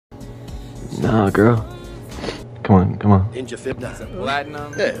Nah, girl. Come on, come on. Ninja fitness.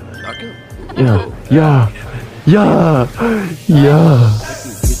 Platinum. Yeah.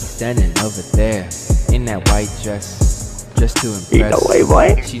 Standing over there in that white dress, just to impress. You know way,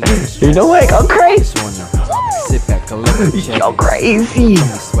 boy. She knows You know way. Go crazy. just wanna sit back, collect the check. Go crazy. Tell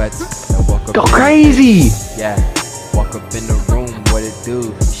me sweats and walk up. Go in the- crazy. Yeah, walk up in the room. What it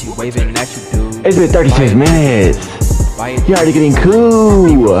do? She waving at you, dude. It's been 36 minutes. You're already getting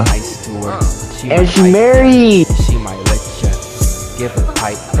cool. Ice to her. And might she like married. ya. She might let ya give her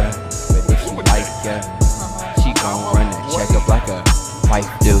pipe, bruh. But if she like ya, she gon' run that check up like a wife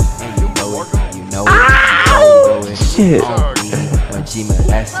do. And you know it, you know it. You know it. Shit. When she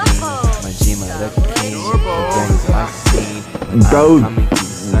molest me, when she molest me, the things I see. Bro,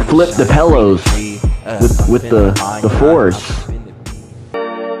 flip the pillows with the force.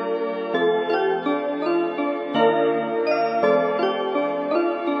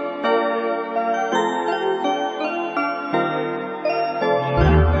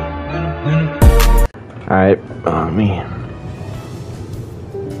 Alright, me.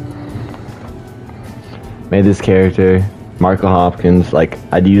 Made this character, Marco Hopkins. Like,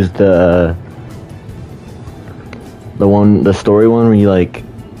 I'd use the story one where you like,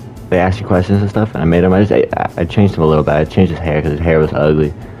 they ask you questions and stuff, and I made him. I changed him a little bit. I changed his hair because his hair was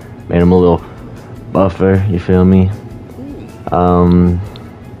ugly. Made him a little buffer. You feel me?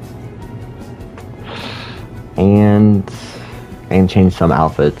 And changed some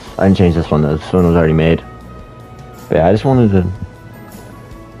outfits. I didn't change this one though. This one was already made. But yeah, I just wanted to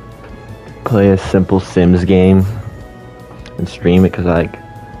play a simple Sims game and stream it because, like,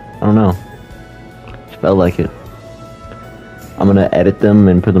 I don't know, just felt like it. I'm gonna edit them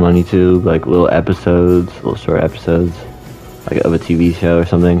and put them on YouTube, like little episodes, little short episodes, like of a TV show or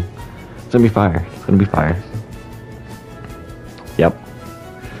something. It's gonna be fire. It's gonna be fire. Yep.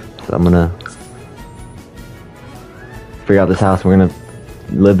 So I'm gonna figure out this house. We're gonna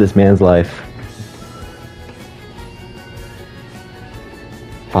live this man's life.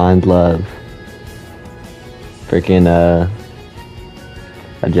 Find love. Freaking a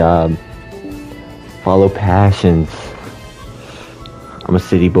job. Follow passions. I'm a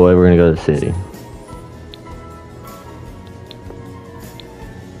city boy. We're gonna go to the city.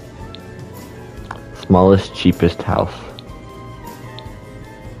 Smallest, cheapest house.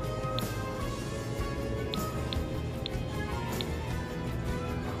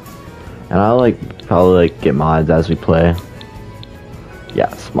 And I'll probably get mods as we play.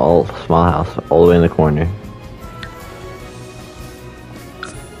 Yeah, small house all the way in the corner.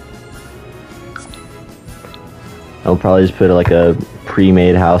 I'll probably just put like a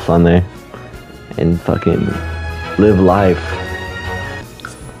pre-made house on there and fucking live life.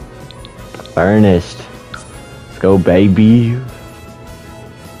 Ernest. Let's go, baby.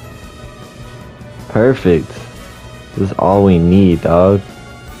 Perfect. This is all we need, dog.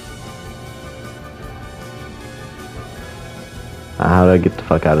 How do I get the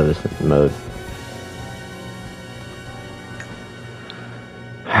fuck out of this mode?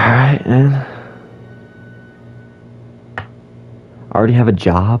 Alright, man. I already have a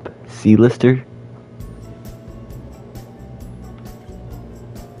job? C-lister?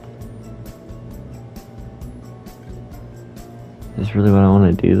 Is this really what I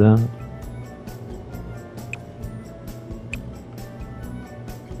want to do, though?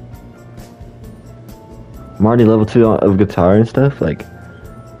 I'm already level 2 of guitar and stuff. Like,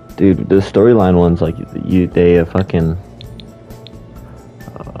 dude, the storyline ones, like, they fucking...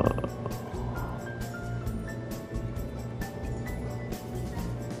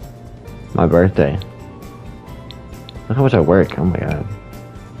 my birthday. Look how much I work. Oh my god.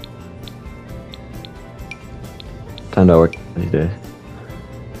 What time do I work these days?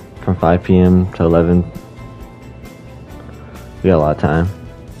 From 5 p.m. to 11. We got a lot of time.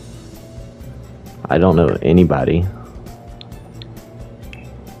 I don't know anybody.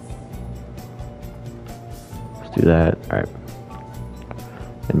 Let's do that. Alright.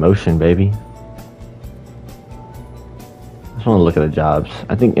 In motion, baby. I just want to look at the jobs.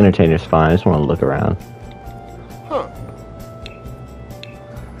 I think entertainer's fine. I just want to look around. Huh.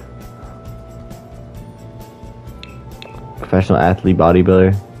 Professional athlete,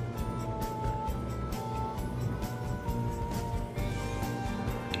 bodybuilder.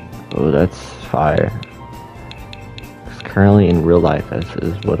 Oh, that's fire. Because currently in real life, this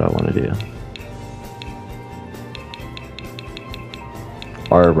is what I want to do.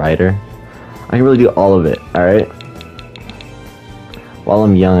 Or a writer. I can really do all of it, alright? While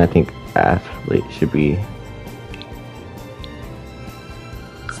I'm young, I think athlete should be...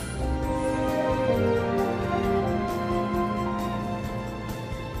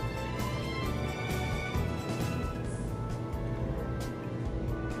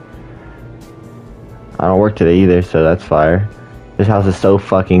 I don't work today either, so that's fire. This house is so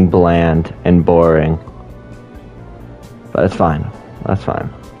fucking bland and boring. But it's fine. That's fine.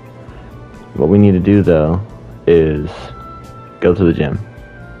 What we need to do though is go to the gym.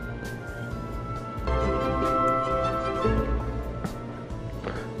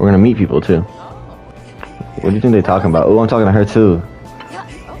 We're gonna meet people too. What do you think they're talking about? Oh, I'm talking to her too.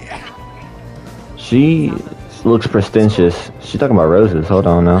 She looks prestigious. She's talking about roses. Hold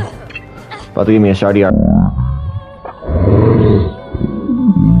on now. About to give me a shardy.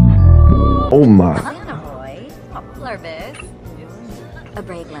 Oh my.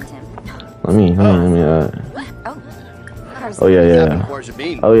 Let me. Oh yeah.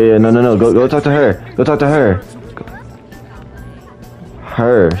 Oh yeah. No. Go talk to her. Go talk to her.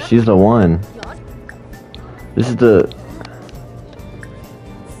 Her. She's the one. This is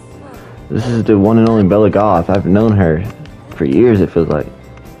the one and only Bella Goth. I've known her for years, it feels like.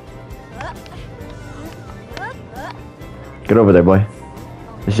 Get over there, boy.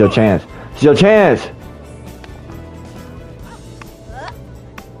 This is your chance. This is your chance!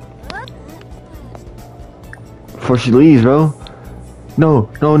 Before she leaves, bro. No.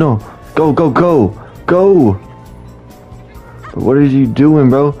 Go! What are you doing,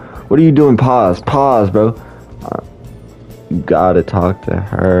 bro? What are you doing? Pause, bro. You gotta talk to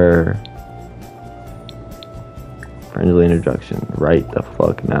her. Friendly introduction. Right the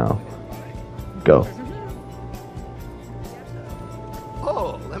fuck now. Go.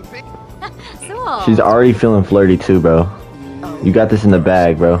 She's already feeling flirty too, bro. You got this in the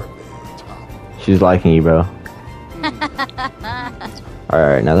bag, bro. She's liking you, bro.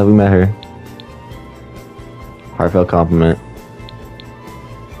 Alright, now that we met her. Heartfelt compliment.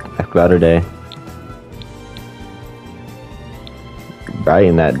 Ask about her day.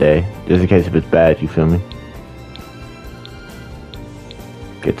 Brighten that day, just in case if it's bad, you feel me?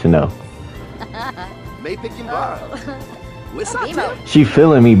 Get to know. She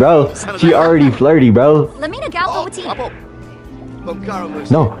feeling me, bro. She already flirty, bro.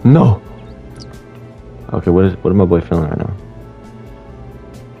 No. Okay, what am my boy feeling right now?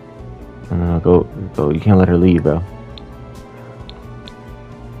 No, go. You can't let her leave, bro.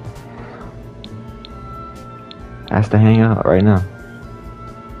 Ask to hang out right now.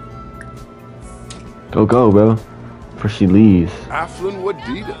 Go, bro. Before she leaves.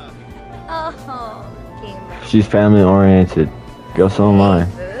 She's family oriented. Girl, so am I.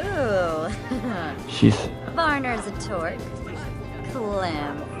 She's. Varner's a torque.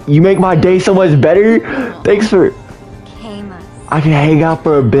 Clem. You make my day so much better. Thanks for. I can hang out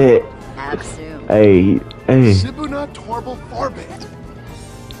for a bit. Hey.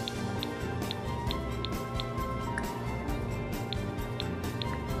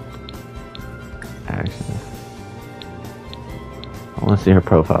 Actions. I want to see her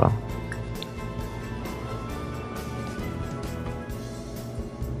profile.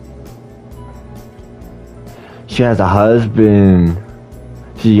 She has a husband.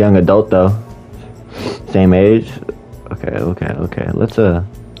 She's a young adult though. Same age. Okay. Let's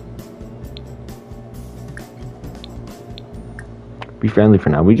be friendly for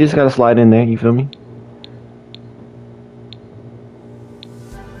now. We just gotta slide in there, you feel me?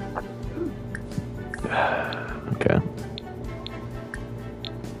 Okay.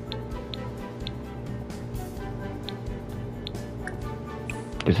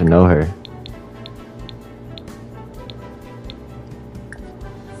 Get to know her.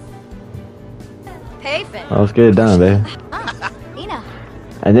 Oh, let's get it done, babe.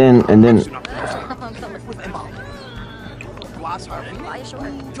 And then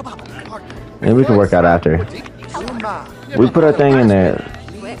we can work out after. We put our thing in there.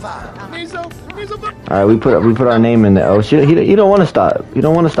 Alright, we put our name in there. Oh shit, he don't want to stop. You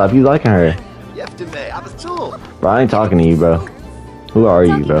don't want to stop. You liking her? Bro, I ain't talking to you, bro. Who are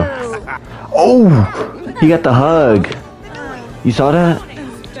you, bro? Oh, he got the hug. You saw that?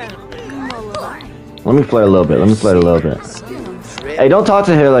 Let me flirt a little bit. Hey, don't talk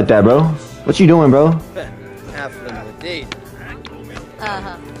to her like that, bro. What you doing, bro? Hey,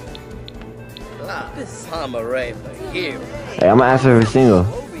 I'm gonna ask her if she's single.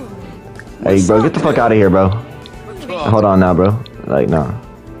 Hey, bro, get the fuck out of here, bro. Hold on now, bro. Like, nah.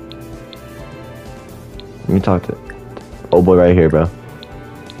 Let me talk to old boy right here, bro.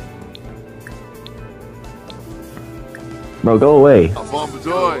 Bro, go away.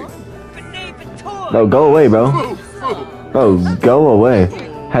 Bro, go away, bro. Bro, go away.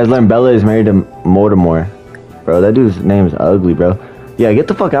 Has learned Bella is married to Mortimer. Bro, that dude's name is ugly, bro. Yeah, get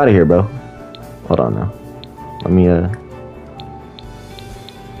the fuck out of here, bro. Hold on now. Let me get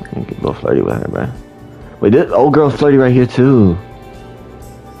a little flirty with her, bro. Wait, this old girl's flirty right here, too.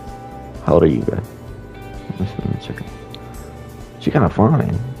 How old are you, bro? She kind of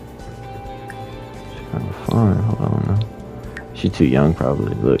fine. Hold on now. She's too young,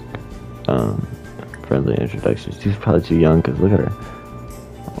 probably. Look, friendly introduction. She's probably too young, because look at her.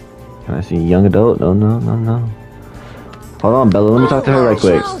 Can I see young adult? No. Hold on, Bella. Let me talk to her right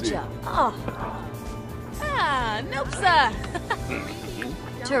quick. Nope, sir.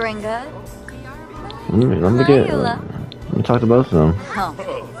 Turinga. Let me talk to both of them. Oh,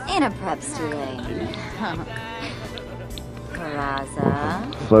 in a prep today. Peraza.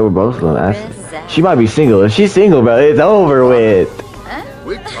 That's why we're both of them. She might be single. If she's single, bro, it's over with.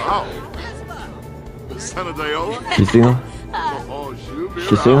 She's single?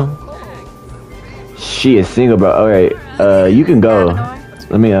 She's single? She is single, bro. Alright, you can go.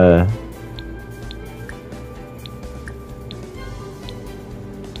 Let me,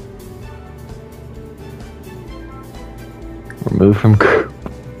 remove from group.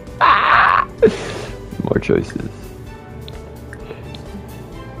 More choices.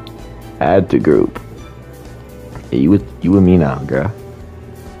 Add to group. Yeah, you with me now, girl.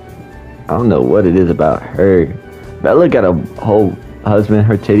 I don't know what it is about her. Bella got a whole husband.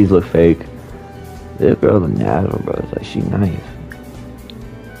 Her titties look fake. This girl's natural, bro. It's like, she nice.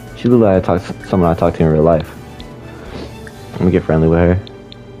 She look like someone I talk to in real life. Let me get friendly with her.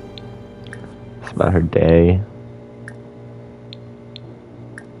 It's about her day.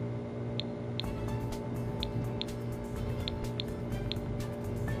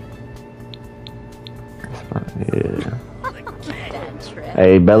 Yeah.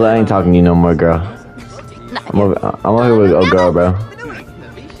 Hey, Bella, I ain't talking to you no more, girl. I'm over here with a girl, bro.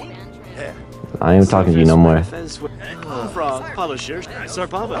 I ain't talking to you no more.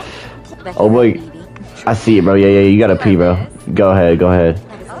 Oh boy, I see it, bro. Yeah, you gotta pee, bro. Go ahead.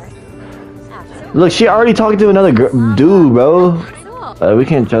 Look, she already talking to another dude, bro. We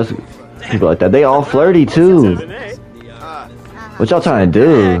can't trust people like that. They all flirty too. What y'all trying to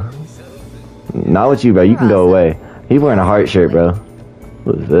do? Not with you, bro. You can go away. He's wearing a heart shirt, bro.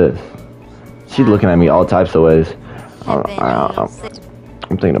 What is this? She's looking at me all types of ways. I'm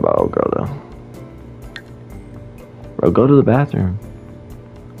thinking about old girl, though. Bro, go to the bathroom.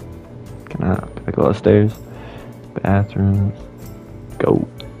 Can I go upstairs? Bathrooms. Go.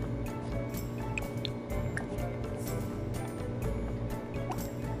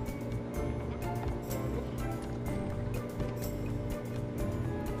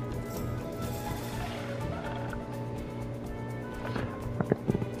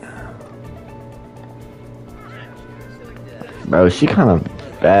 Bro, she kind of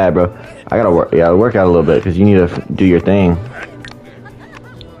bad, bro. I gotta work out a little bit because you need to do your thing.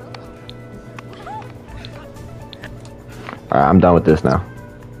 Alright, I'm done with this now.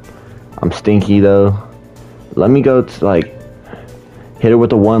 I'm stinky though. Let me go to like hit her with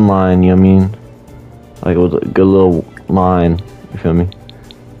the one line, you know what I mean? Like it was a good little line, you feel me?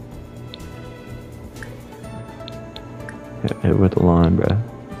 Hit her with the line, bro.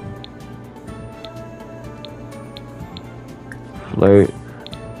 Flirt.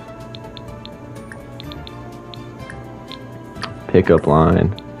 Pickup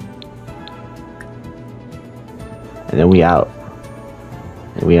line. And then we out.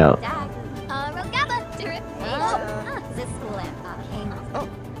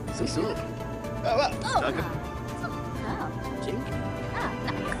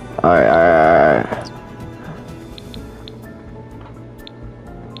 Alright.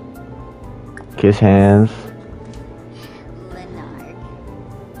 Kiss hands.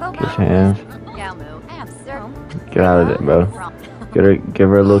 Kiss hands. Get out of there, bro. Give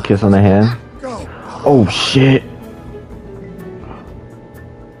her a little kiss on the hand. Oh shit.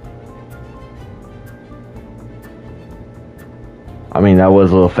 I mean, that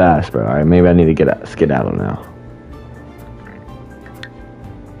was a little fast, bro. Alright, maybe I need to skedaddle now.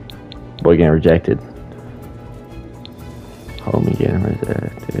 Boy getting rejected. Homie getting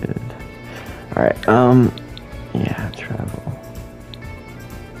rejected. Alright, yeah, travel.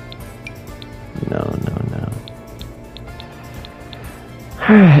 No.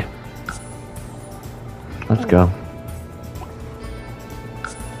 Alright. Let's go.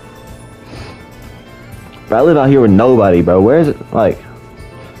 Bro, I live out here with nobody, bro. Where is it? Like,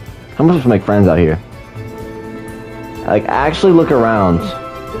 how am I supposed to make friends out here? Like, actually look around.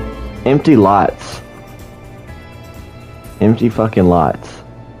 Empty lots. Empty fucking lots.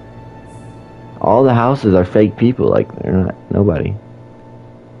 All the houses are fake people. Like, they're not nobody.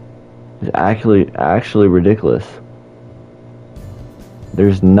 It's actually ridiculous.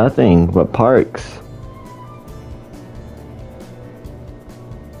 There's nothing but parks.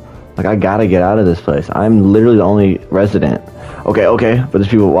 Like, I gotta get out of this place. I'm literally the only resident. Okay, but there's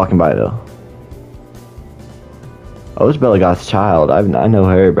people walking by though. Oh, it's Bella Goth's child. I know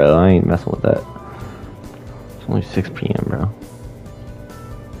her, bro. I ain't messing with that. It's only 6 p.m., bro.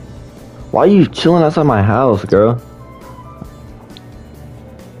 Why are you chilling outside my house, girl?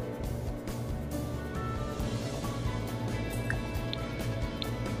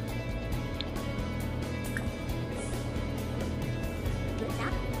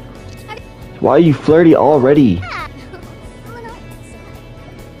 Why are you flirty already? I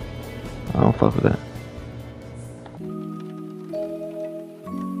don't fuck with that.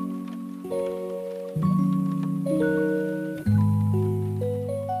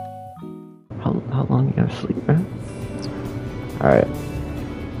 How long you gotta sleep, man? Alright.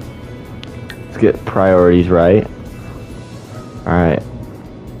 Let's get priorities right. Alright.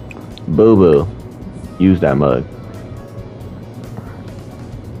 Boo boo. Use that mug.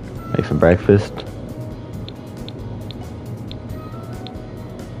 Make some breakfast.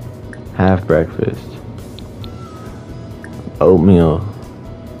 Have breakfast. Oatmeal.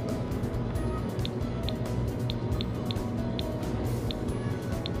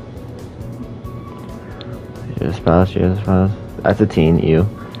 She has a spouse, she has a spouse. That's a teen, you.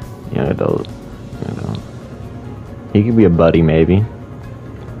 Young adult. Young adult. He could be a buddy, maybe.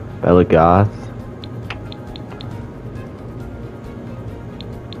 Bella Goth.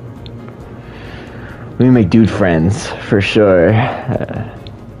 We make dude friends, for sure.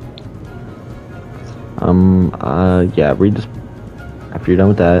 Yeah, read this. After you're done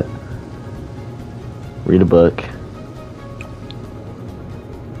with that, read a book.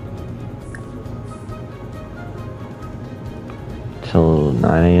 Till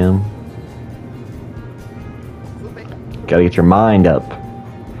 9 a.m. Gotta get your mind up.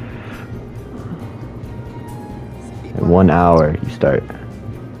 In 1 hour, you start.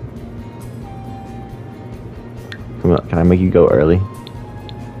 Can I make you go early?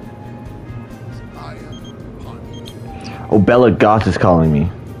 Oh, Bella Goth is calling me.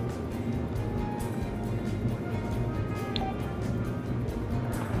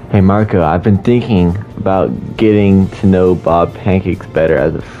 Hey Marco, I've been thinking about getting to know Bob Pancakes better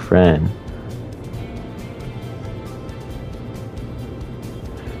as a friend.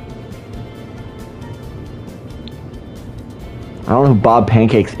 I don't know who Bob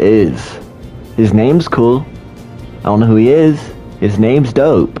Pancakes is. His name's cool. I don't know who he is. His name's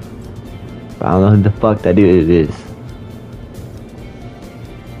dope. But I don't know who the fuck that dude is.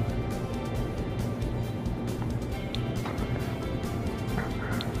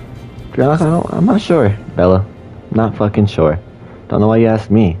 I'm not sure, Bella. Not fucking sure. Don't know why you asked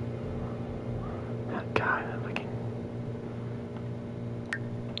me. God, fucking.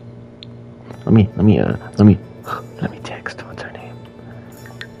 Let me text. What's her name?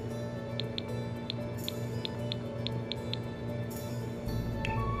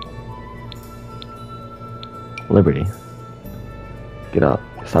 Liberty. Get up.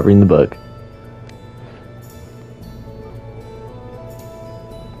 Stop reading the book.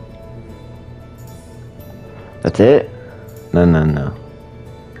 That's it? No.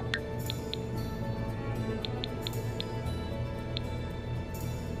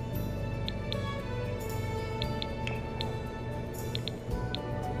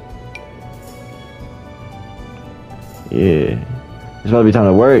 Yeah. It's about to be time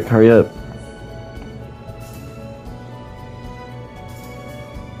to work. Hurry up.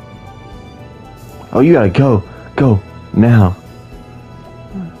 Oh, you gotta go. Go. Now.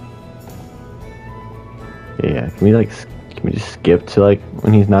 Yeah, can we just skip to like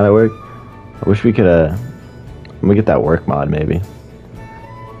when he's not at work? I wish we could let me get that work mod maybe.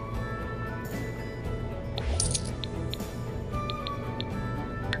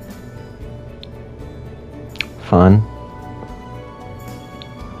 Fun.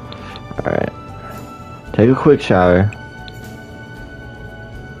 Alright. Take a quick shower.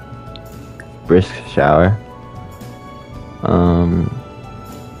 Brisk shower.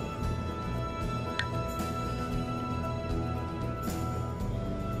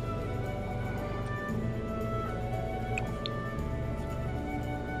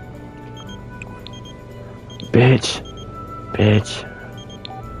 Bitch.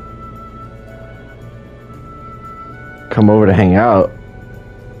 Come over to hang out.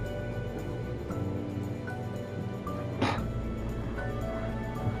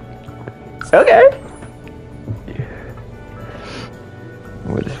 Okay.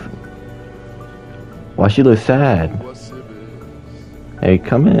 Why she look sad? Hey,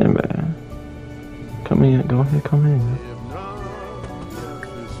 come in, man. Come in, go ahead, come in.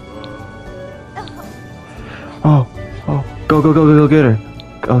 Oh, go get her.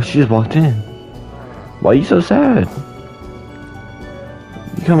 Oh, she just walked in. Why are you so sad?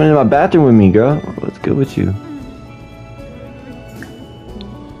 You coming in my bathroom with me, girl? What's good with you?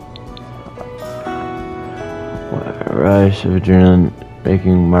 rush of adrenaline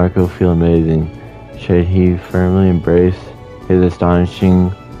making Marco feel amazing. Should he firmly embrace his astonishing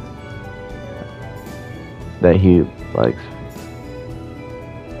that he likes?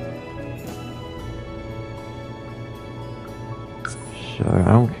 Sure,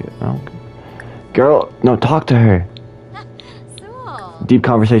 I don't care. Girl, no, talk to her. So. Deep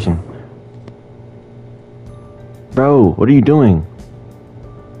conversation. Bro, what are you doing?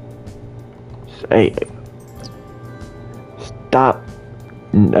 Hey, stop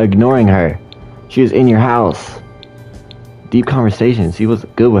ignoring her. She was in your house. Deep conversation. See what's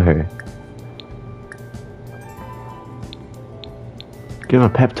good with her. Give a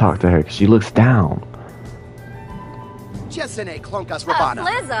pep talk to her, cause she looks down.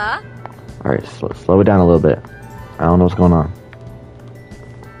 Flizza? Alright, slow it down a little bit. I don't know what's going on.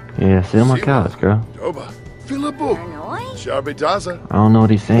 Yeah, sit on my couch, girl. Paranoid? I don't know what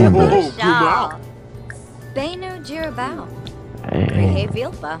he's saying, but Shao. Benu Jirabao. hey,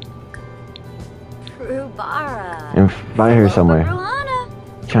 Vilpa. Prubara. invite her somewhere. Ruhana.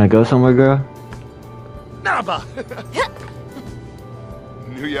 Trying to go somewhere, girl?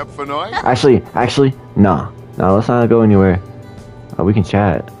 Actually, nah. No, let's not go anywhere. We can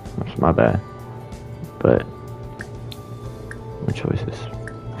chat. That's my bad. But my choice is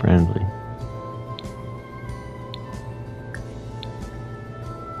friendly.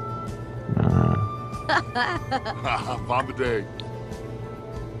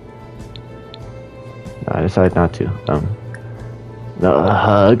 No, I decided not to. No, a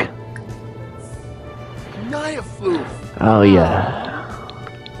hug. Oh yeah.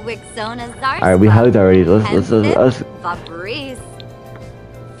 Wixona Zarsa. Alright, we hugged already. Let's. Fabrice.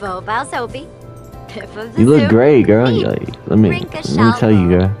 Vobal Soapy. Piff of the You look Soup. great, girl. Eat. You let me tell you,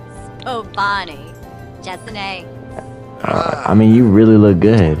 girl. Obani. Jessene. I mean, you really look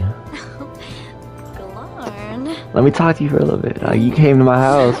good. Glarn. Let me talk to you for a little bit. You came to my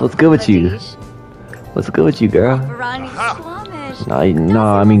house. What's good with you? What's good with you, girl? Barani Squamish. No,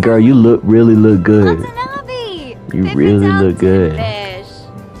 I mean, girl, you really look good. Watanabe. You really look good. Fish.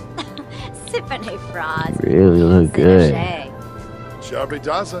 Siphone Frost. You really look good.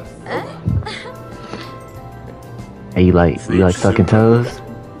 Hey, you like sucking toes?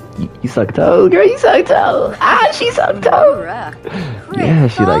 You suck toes, girl. You suck toes. She sucked toes. Yeah,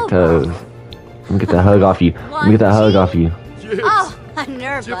 she like toes. Let me get that hug off you. Let me get that hug off you. Oh, I'm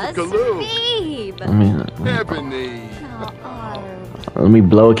nervous. Phoebe. Let me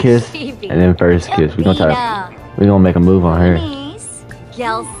blow a kiss and then first kiss. We gonna make a move on her.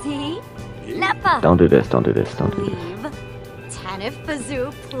 Gelsi. Nepa. Don't do this. Don't do this. Leave. Tanif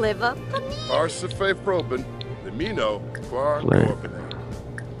Bazoo Pliva Arsafe Propen, the Mino, Far Flirt. Corpene.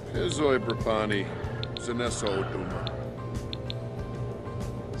 Pizoi Brapani, Zanesso Duma.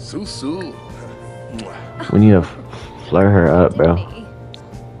 Susu. We need to flirt her up, bro.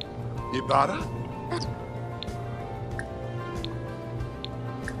 Ibara?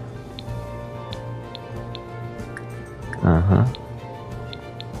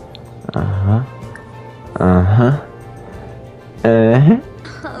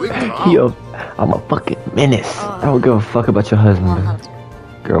 Yo, I'm a fucking menace. I don't give a fuck about your husband, man.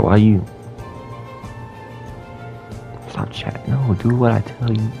 Girl, why you? Stop chatting. No, do what I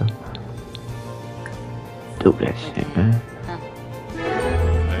tell you. Bro. Do that shit, man.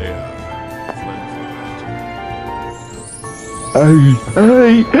 Hey.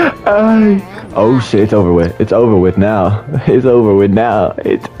 Oh shit, it's over with. It's over with now. It's over with now.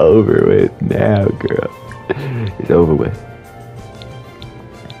 It's over with now, girl. It's over with.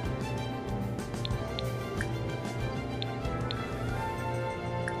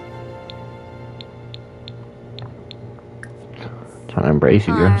 Trying to embrace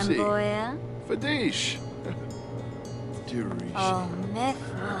you, girl. Fadish. Oh,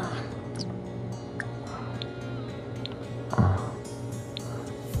 Mithra.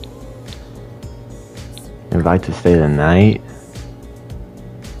 Invite to stay the night.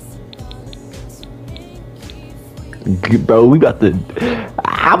 Bro, we about to.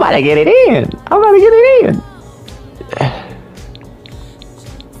 I'm about to get it in.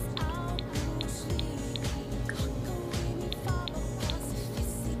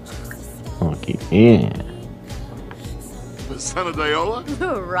 Okay, yeah. Sanadayola?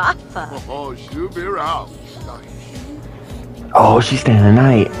 Rafa. Oh, Shubirao. Oh, she's staying the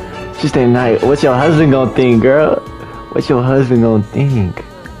night. What's your husband gonna think, girl? What's your husband gonna think?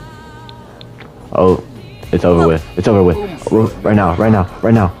 Oh, it's over with. Right now.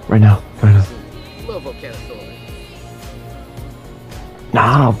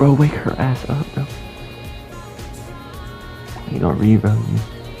 Nah, bro, wake her ass up, bro. You gonna read, bro?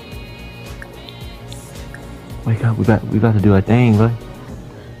 Wake up, we about to do our thing, bud.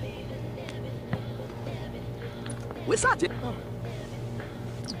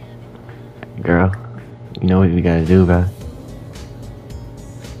 Girl, you know what we gotta do, bro.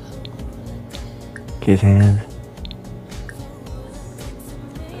 Kiss hands.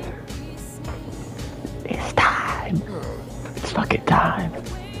 It's time. It's fucking time.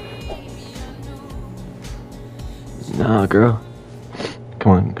 Nah, girl.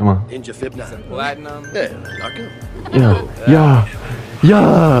 Come on, come on. Platinum. Yeah.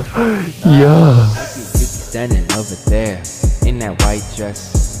 Standing over there in that white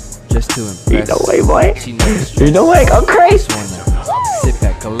dress, just to impress. No way, boy. She never No way, go crazy. Sit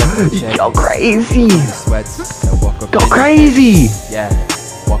back, collect the check. Go crazy. Sweats, and walk up Go in the crazy. bitch. Yeah,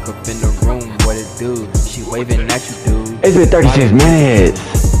 walk up in the room, what it do? She waving at you, dude. It's been 36 minutes.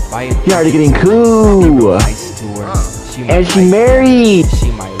 He already getting cool. Nice to her. And she married.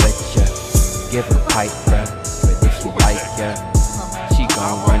 She might let ya give her pipe, bruh. But if she like ya, she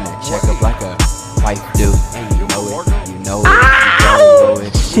gon' run that check up like a pipe do. And you know it, you know it. You know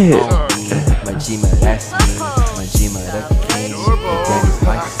it. Shit. Majima, that's me. Majima, the king. The daddy's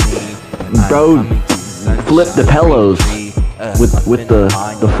my scene. Bro, flip the pillows with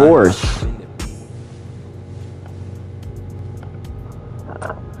the force.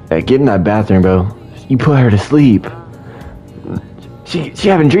 Hey, get in that bathroom, bro. You put her to sleep. She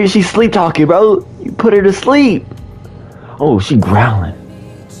having dreams. She's sleep talking, bro. You put her to sleep. Oh, she growling.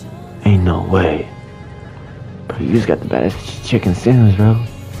 Ain't no way. Bro, you just got the baddest chicken sandwich, bro.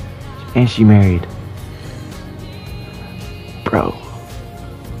 And she married. Bro.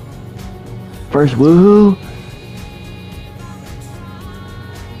 First woohoo.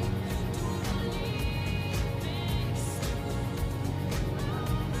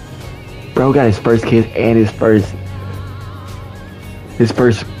 Bro got his first kiss and his first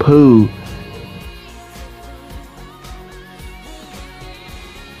poo.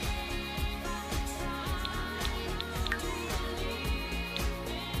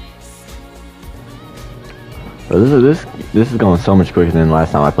 Bro, this is going so much quicker than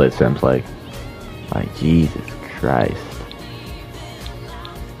last time I played Sims. Like Jesus Christ.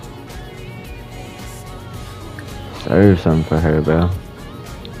 Serve something for her, bro.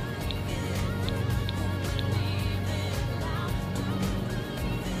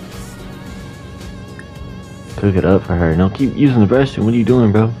 Cook it up for her. No, keep using the restroom. What are you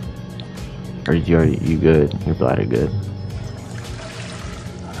doing, bro? Or did you good? Your bladder good.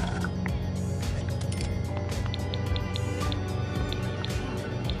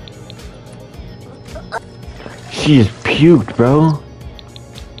 She just puked, bro.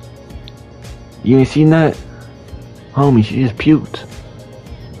 You ain't seen that? Homie, she just puked.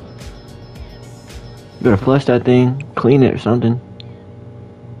 You better flush that thing, clean it or something.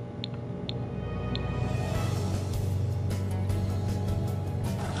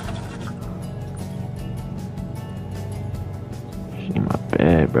 She in my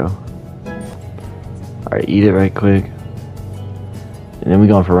bed, bro. Alright, eat it right quick. And then we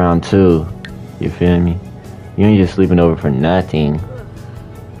going for round 2. You feel me? You ain't just sleeping over for nothing.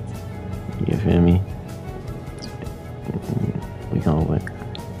 You feel me? We gonna wake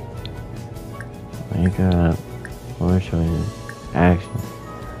up. Floor choices. Action.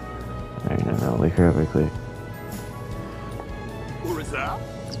 Alright, no, wake her up right quick.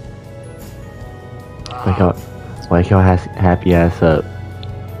 Wake your happy ass up.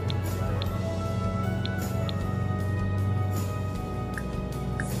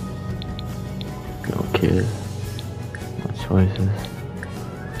 No kiss. No choices.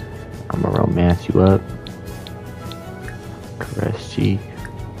 I'ma romance you up. Caress cheek.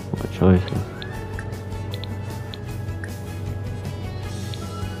 No choices.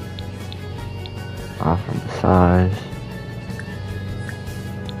 Offer massage.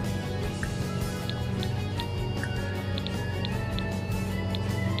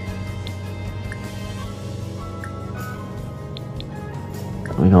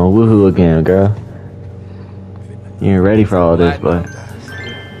 We gonna woohoo again, girl. You ain't ready for all this, but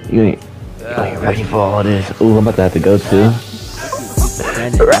you ain't ready for all this. Ooh, I'm about to have to go too.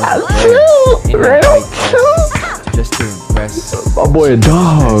 Just to impress. My boy a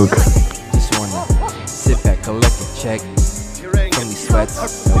dog. Just wanna sit back, collect a check. From these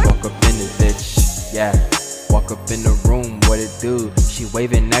sweats, and walk up in this bitch. Yeah, walk up in the room, what it do? She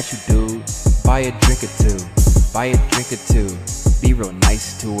waving at you, dude. Buy a drink or two. Buy a drink or two. Be real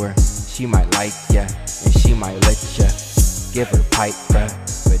nice to her. She might like ya, and she might let ya give her pipe, bruh.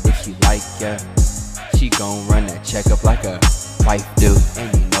 But if she like ya, she gon' run that check up like a wife do.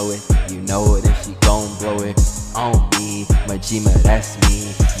 And you know it, and she gon' blow it on me. me. Majima, that's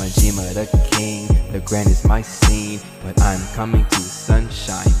me. Majima the king. The grand is my scene. But I'm coming to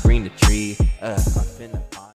sunshine. Green the tree. I'm finna